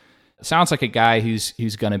 So it sounds like a guy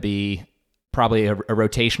who's going to be probably a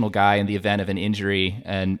rotational guy in the event of an injury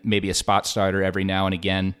and maybe a spot starter every now and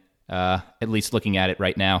again, at least looking at it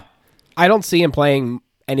right now. I don't see him playing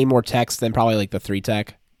any more techs than probably like the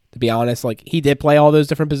 3-tech, to be honest. Like, he did play all those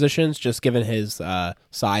different positions, just given his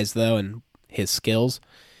size, though, and his skills.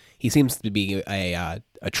 He seems to be a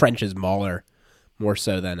trenches mauler more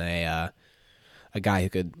so than a guy who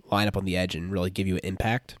could line up on the edge and really give you an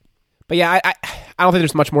impact. But yeah, I don't think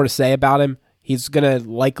there's much more to say about him. He's going to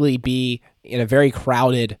likely be in a very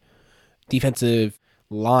crowded defensive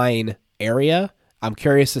line area. I'm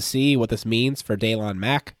curious to see what this means for Daylon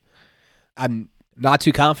Mack. I'm not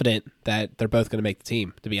too confident that they're both going to make the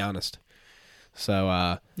team, to be honest.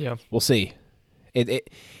 So yeah, we'll see.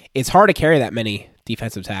 It's hard to carry that many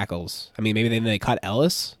defensive tackles. I mean, maybe they cut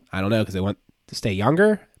Ellis. I don't know, because they want to stay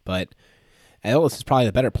younger, but Ellis is probably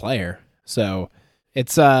the better player. So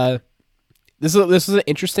it's this is an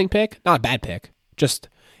interesting pick, not a bad pick. Just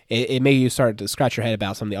it made you start to scratch your head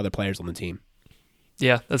about some of the other players on the team.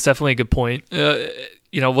 Yeah, that's definitely a good point.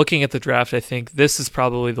 Looking at the draft, I think this is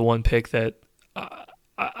probably the one pick that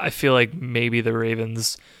I feel like maybe the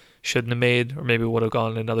Ravens shouldn't have made, or maybe would have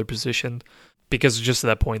gone in another position, because just to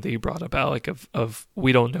that point that you brought up, Alec, of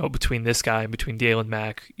we don't know between this guy and between Dalen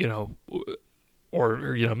Mack,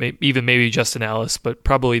 or even maybe Justin Ellis, but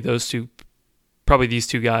probably these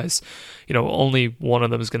two guys, only one of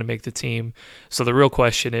them is going to make the team. So the real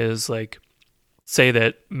question is, like, say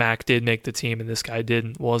that Mack did make the team and this guy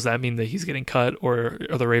didn't. Well, does that mean that he's getting cut, or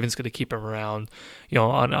are the Ravens going to keep him around,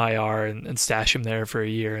 on IR and stash him there for a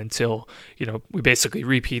year until, we basically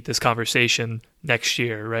repeat this conversation next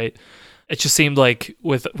year, right? It just seemed like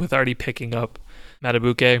with already picking up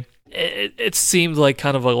Madubuike, it seemed like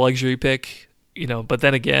kind of a luxury pick, but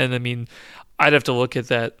then again, I mean, I'd have to look at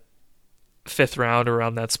that 5th round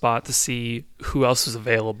around that spot to see who else is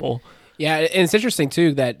available. Yeah, and it's interesting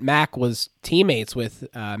too that Mack was teammates with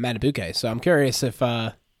Madubuike, so I'm curious if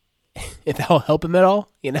that'll help him at all.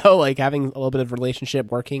 Like having a little bit of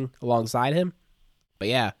relationship working alongside him. But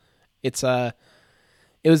yeah, it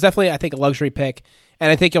was definitely, I think, a luxury pick,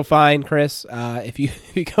 and I think you'll find, Chris, if you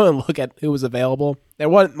go and look at who was available, there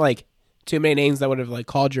wasn't like too many names that would have like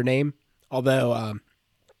called your name. Although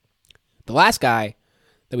the last guy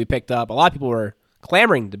that we picked up, a lot of people were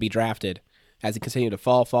clamoring to be drafted as he continued to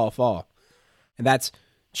fall. And that's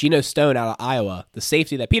Geno Stone out of Iowa, the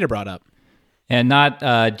safety that Peter brought up. And not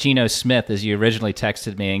Geno Smith, as you originally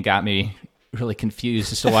texted me and got me really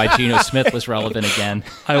confused as to why Geno Smith was relevant again.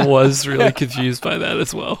 I was really confused by that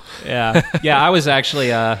as well. Yeah. I was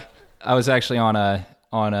actually on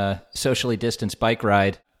a socially distanced bike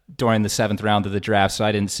ride during the 7th round of the draft, so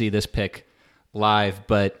I didn't see this pick live.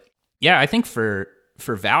 But yeah, I think for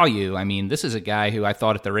value, I mean, this is a guy who I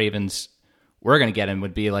thought if the Ravens were going to get him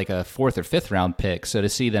would be like a 4th or 5th round pick. So to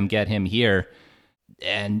see them get him here,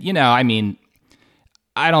 and I mean,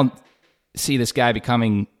 I don't see this guy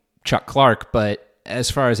becoming Chuck Clark, but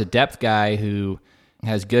as far as a depth guy who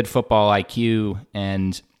has good football IQ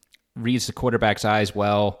and reads the quarterback's eyes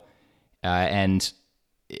well, and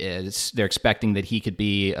they're expecting that he could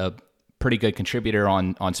be a pretty good contributor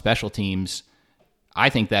on special teams, I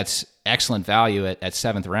think that's excellent value at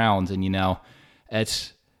 7th round. And,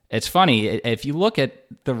 it's funny. If you look at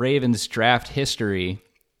the Ravens draft history,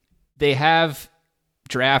 they have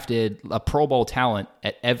drafted a Pro Bowl talent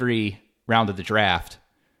at every round of the draft,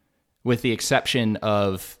 with the exception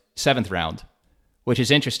of 7th round, which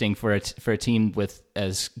is interesting for a team with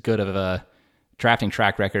as good of a drafting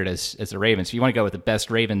track record as the Ravens. If you want to go with the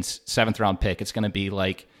best Ravens 7th round pick, it's going to be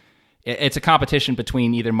like, it's a competition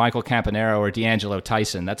between either Michael Campanaro or D'Angelo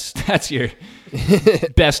Tyson. That's your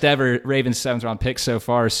best ever Ravens 7th round pick so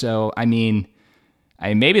far. So I mean,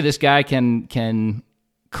 maybe this guy can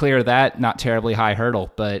clear that not terribly high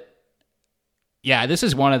hurdle. But yeah, this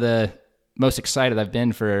is one of the most excited I've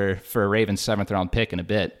been for a Ravens 7th round pick in a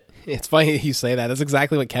bit. It's funny that you say that. That's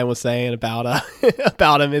exactly what Ken was saying about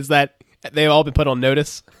him, is that they've all been put on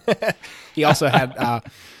notice. He also had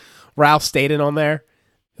Ralph Staten on there.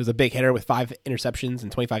 He was a big hitter with 5 interceptions in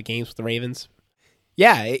 25 games with the Ravens.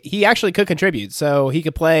 Yeah, he actually could contribute. So he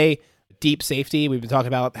could play deep safety. We've been talking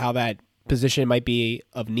about how that position might be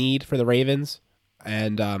of need for the Ravens.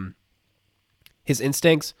 And his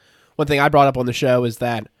instincts. One thing I brought up on the show is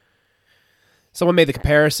that someone made the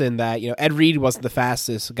comparison that, Ed Reed wasn't the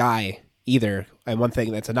fastest guy either. And one thing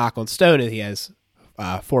that's a knock on Stone is he has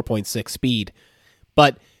 4.6 speed.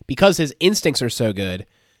 But because his instincts are so good,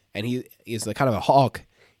 and he is the kind of a hawk,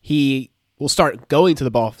 he will start going to the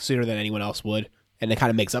ball sooner than anyone else would, and it kind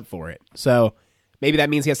of makes up for it. So maybe that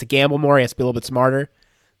means he has to gamble more, he has to be a little bit smarter,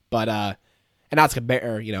 but and not to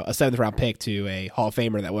compare, a 7th round pick to a Hall of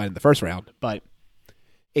Famer that went in the 1st round. But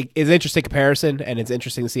it's an interesting comparison, and it's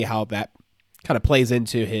interesting to see how that kind of plays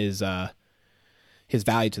into his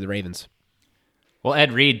value to the Ravens. Well,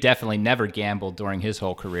 Ed Reed definitely never gambled during his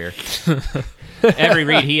whole career. Every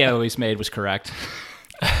read he always made was correct.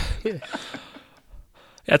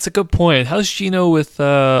 That's a good point. How's Geno with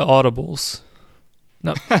audibles?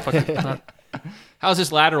 No, not. How's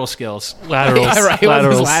his lateral skills? Laterals. Yeah, right.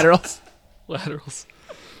 Laterals.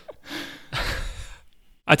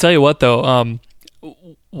 I tell you what, though,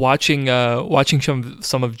 watching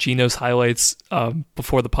some of Geno's highlights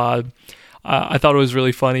before the pod, I thought it was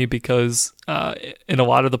really funny because in a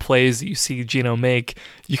lot of the plays that you see Geno make,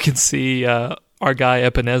 you can see our guy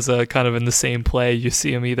Epineza kind of in the same play. You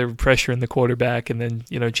see him either pressuring the quarterback and then,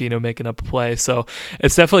 Geno making up a play. So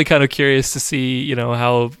it's definitely kind of curious to see,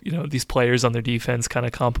 how, these players on their defense kind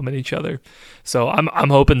of complement each other. So I'm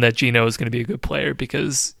hoping that Geno is going to be a good player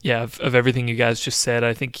because, yeah, of everything you guys just said,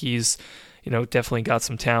 I think he's, definitely got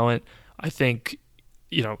some talent. I think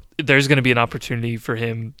there's going to be an opportunity for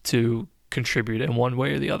him to contribute in one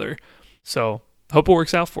way or the other. So hope it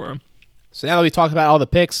works out for him. So now that we talked about all the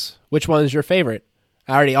picks, which one is your favorite?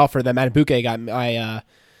 I already offered that Madubuike got my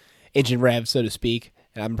engine rev, so to speak,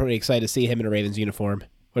 and I'm pretty excited to see him in a Ravens uniform.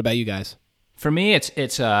 What about you guys? For me, it's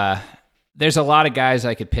there's a lot of guys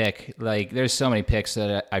I could pick. Like, there's so many picks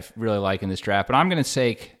that I really like in this draft, but I'm going to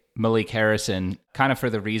take Malik Harrison, kind of for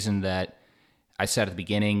the reason that I said at the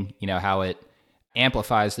beginning, how it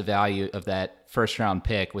amplifies the value of that first round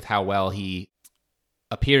pick with how well he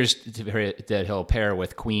appears that he'll pair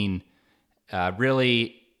with Queen.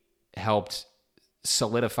 Really helped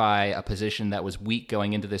solidify a position that was weak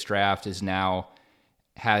going into this draft, is now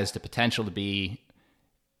has the potential to be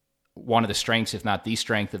one of the strengths, if not the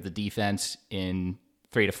strength, of the defense in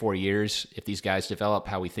 3 to 4 years if these guys develop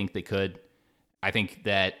how we think they could. I think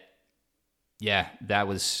that, that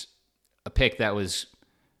was a pick that was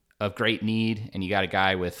of great need, and you got a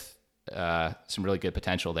guy with some really good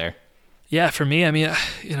potential there. Yeah, for me,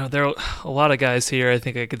 there are a lot of guys here I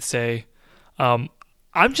think I could say. I'm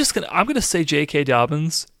gonna say J.K.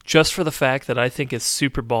 Dobbins, just for the fact that I think it's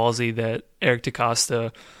super ballsy that Eric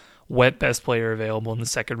DeCosta went best player available in the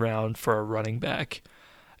second round for a running back.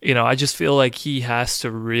 I just feel like he has to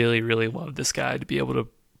really, really love this guy to be able to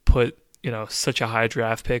put, such a high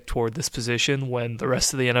draft pick toward this position when the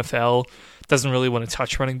rest of the NFL doesn't really want to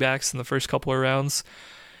touch running backs in the first couple of rounds.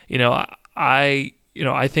 I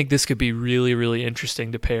think this could be really, really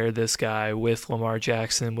interesting to pair this guy with Lamar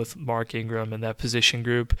Jackson, with Mark Ingram and that position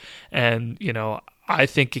group. And, I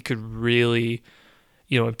think it could really,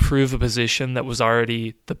 improve a position that was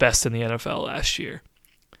already the best in the NFL last year.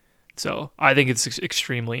 So I think it's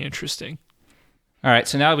extremely interesting. All right.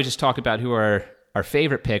 So now that we just talked about who our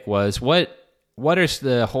favorite pick was, what is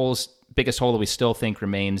the biggest hole that we still think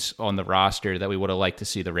remains on the roster that we would have liked to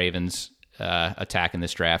see the Ravens attack in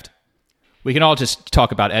this draft? We can all just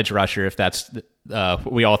talk about edge rusher if that's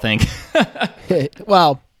what we all think.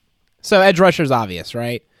 Well, so edge rusher is obvious,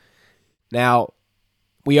 right? Now,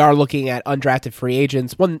 we are looking at undrafted free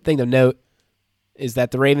agents. One thing to note is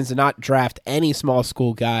that the Ravens did not draft any small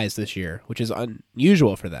school guys this year, which is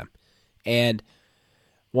unusual for them. And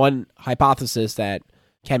one hypothesis that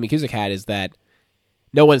Ken McCusick had is that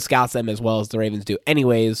no one scouts them as well as the Ravens do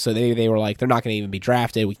anyways, so they were like, they're not going to even be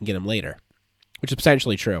drafted, we can get them later, which is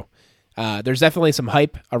potentially true. There's definitely some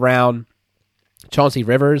hype around Chauncey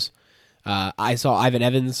Rivers. I saw Ivan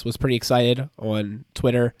Evans was pretty excited on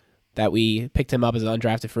Twitter that we picked him up as an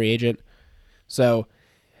undrafted free agent. So,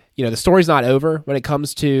 the story's not over when it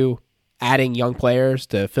comes to adding young players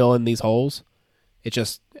to fill in these holes. It's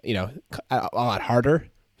just, a lot harder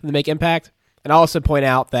for them to make impact. And I'll also point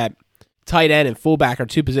out that tight end and fullback are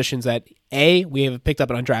two positions that, A, we have picked up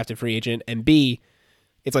an undrafted free agent, and B,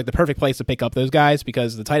 it's like the perfect place to pick up those guys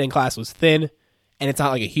because the tight end class was thin, and it's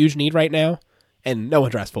not like a huge need right now, and no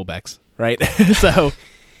one drafts fullbacks, right? So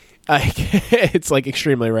it's like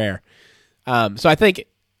extremely rare. So I think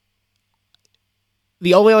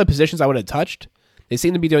the only other positions I would have touched, they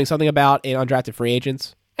seem to be doing something about in undrafted free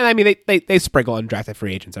agents. And I mean, they sprinkle undrafted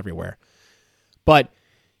free agents everywhere. But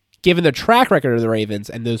given the track record of the Ravens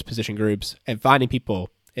and those position groups and finding people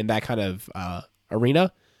in that kind of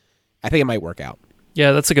arena, I think it might work out.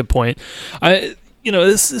 Yeah, that's a good point.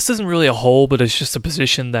 This isn't really a hole, but it's just a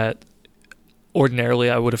position that ordinarily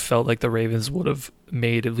I would have felt like the Ravens would have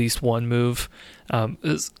made at least one move.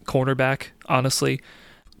 Is cornerback, honestly.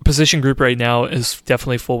 Position group right now is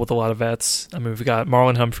definitely full with a lot of vets. I mean, we've got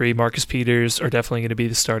Marlon Humphrey, Marcus Peters are definitely going to be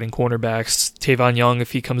the starting cornerbacks. Tavon Young,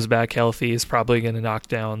 if he comes back healthy, is probably going to knock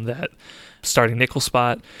down that starting nickel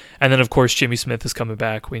spot. And then, of course, Jimmy Smith is coming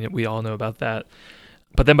back. We all know about that.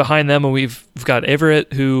 But then behind them, we've got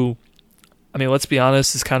Everett, who, I mean, let's be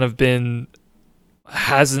honest,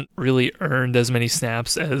 hasn't really earned as many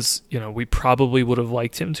snaps as, we probably would have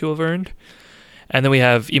liked him to have earned. And then we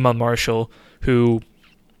have Iman Marshall, who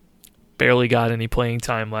barely got any playing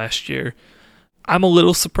time last year. I'm a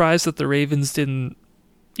little surprised that the Ravens didn't,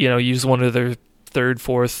 use one of their third,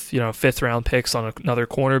 fourth, fifth round picks on another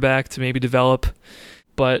cornerback to maybe develop.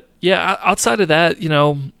 But yeah, outside of that,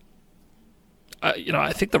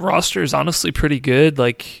 I think the roster is honestly pretty good.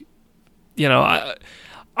 Like,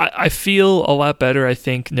 I feel a lot better, I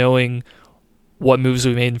think, knowing what moves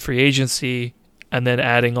we made in free agency and then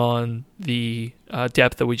adding on the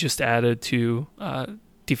depth that we just added to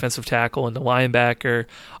defensive tackle and the linebacker.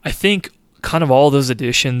 I think kind of all those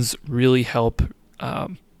additions really help,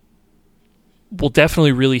 will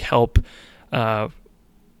definitely really help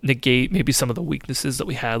negate maybe some of the weaknesses that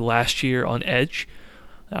we had last year on edge,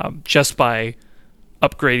 just by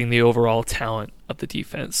upgrading the overall talent of the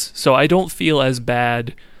defense. So I don't feel as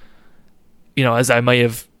bad, as I might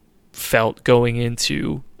have felt going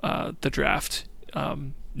into the draft,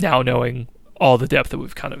 now knowing all the depth that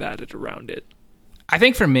we've kind of added around it. I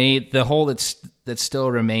think for me, the hole that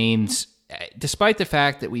still remains, despite the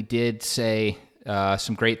fact that we did say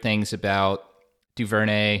some great things about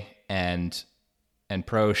Duvernay and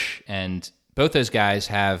Proche, and both those guys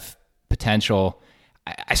have potential,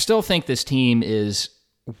 I still think this team is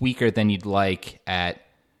weaker than you'd like at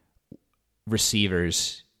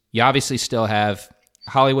receivers. You obviously still have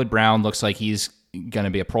Hollywood Brown. Looks like he's going to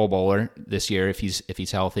be a Pro Bowler this year if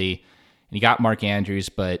he's healthy, and you got Mark Andrews,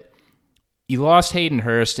 but you lost Hayden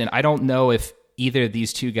Hurst, and I don't know if either of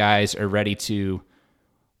these two guys are ready to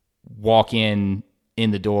walk in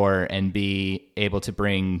the door and be able to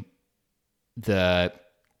bring the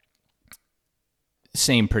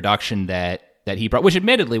same production that he brought, which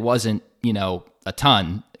admittedly wasn't, a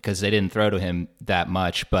ton because they didn't throw to him that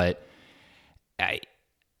much, but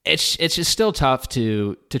it's just still tough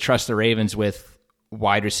to trust the Ravens with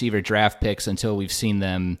wide receiver draft picks until we've seen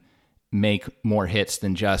them make more hits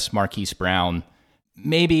than just Marquise Brown.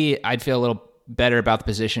 Maybe I'd feel a little better about the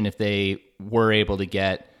position if they were able to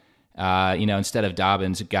get, instead of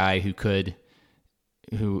Dobbins, a guy who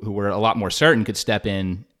were a lot more certain could step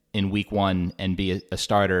in week one and be a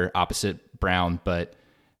starter opposite Brown.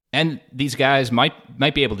 And these guys might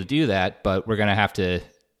be able to do that, but we're going to have to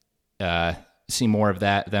see more of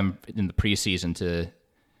them in the preseason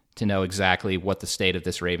to know exactly what the state of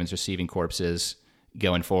this Ravens receiving corps is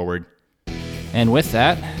going forward. And with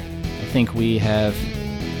that, I think we have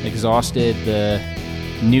exhausted the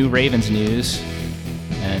new Ravens news,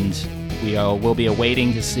 and we'll be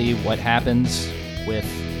awaiting to see what happens with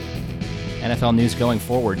NFL news going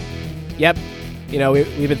forward. Yep.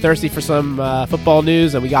 We've been thirsty for some football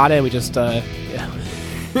news, and we got it. We just drank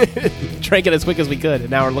it as quick as we could, and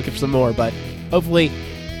now we're looking for some more. But hopefully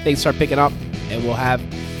things start picking up, and we'll have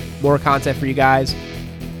more content for you guys.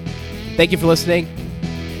 Thank you for listening.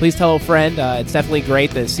 Please tell a friend. It's definitely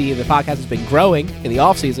great to see the podcast has been growing in the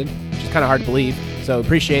off-season, which is kind of hard to believe. So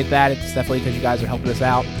appreciate that. It's definitely because you guys are helping us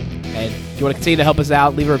out. And if you want to continue to help us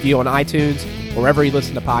out, leave a review on iTunes, wherever you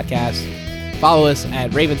listen to podcasts. Follow us at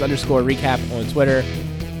Ravens_recap on Twitter.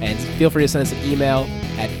 And feel free to send us an email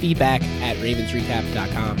at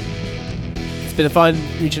feedback@ravensrecap.com. It's been fun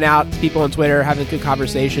reaching out to people on Twitter, having good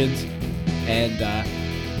conversations, and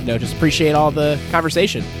just appreciate all the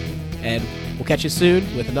conversation. And we'll catch you soon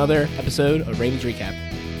with another episode of Ravens Recap.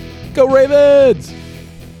 Go Ravens!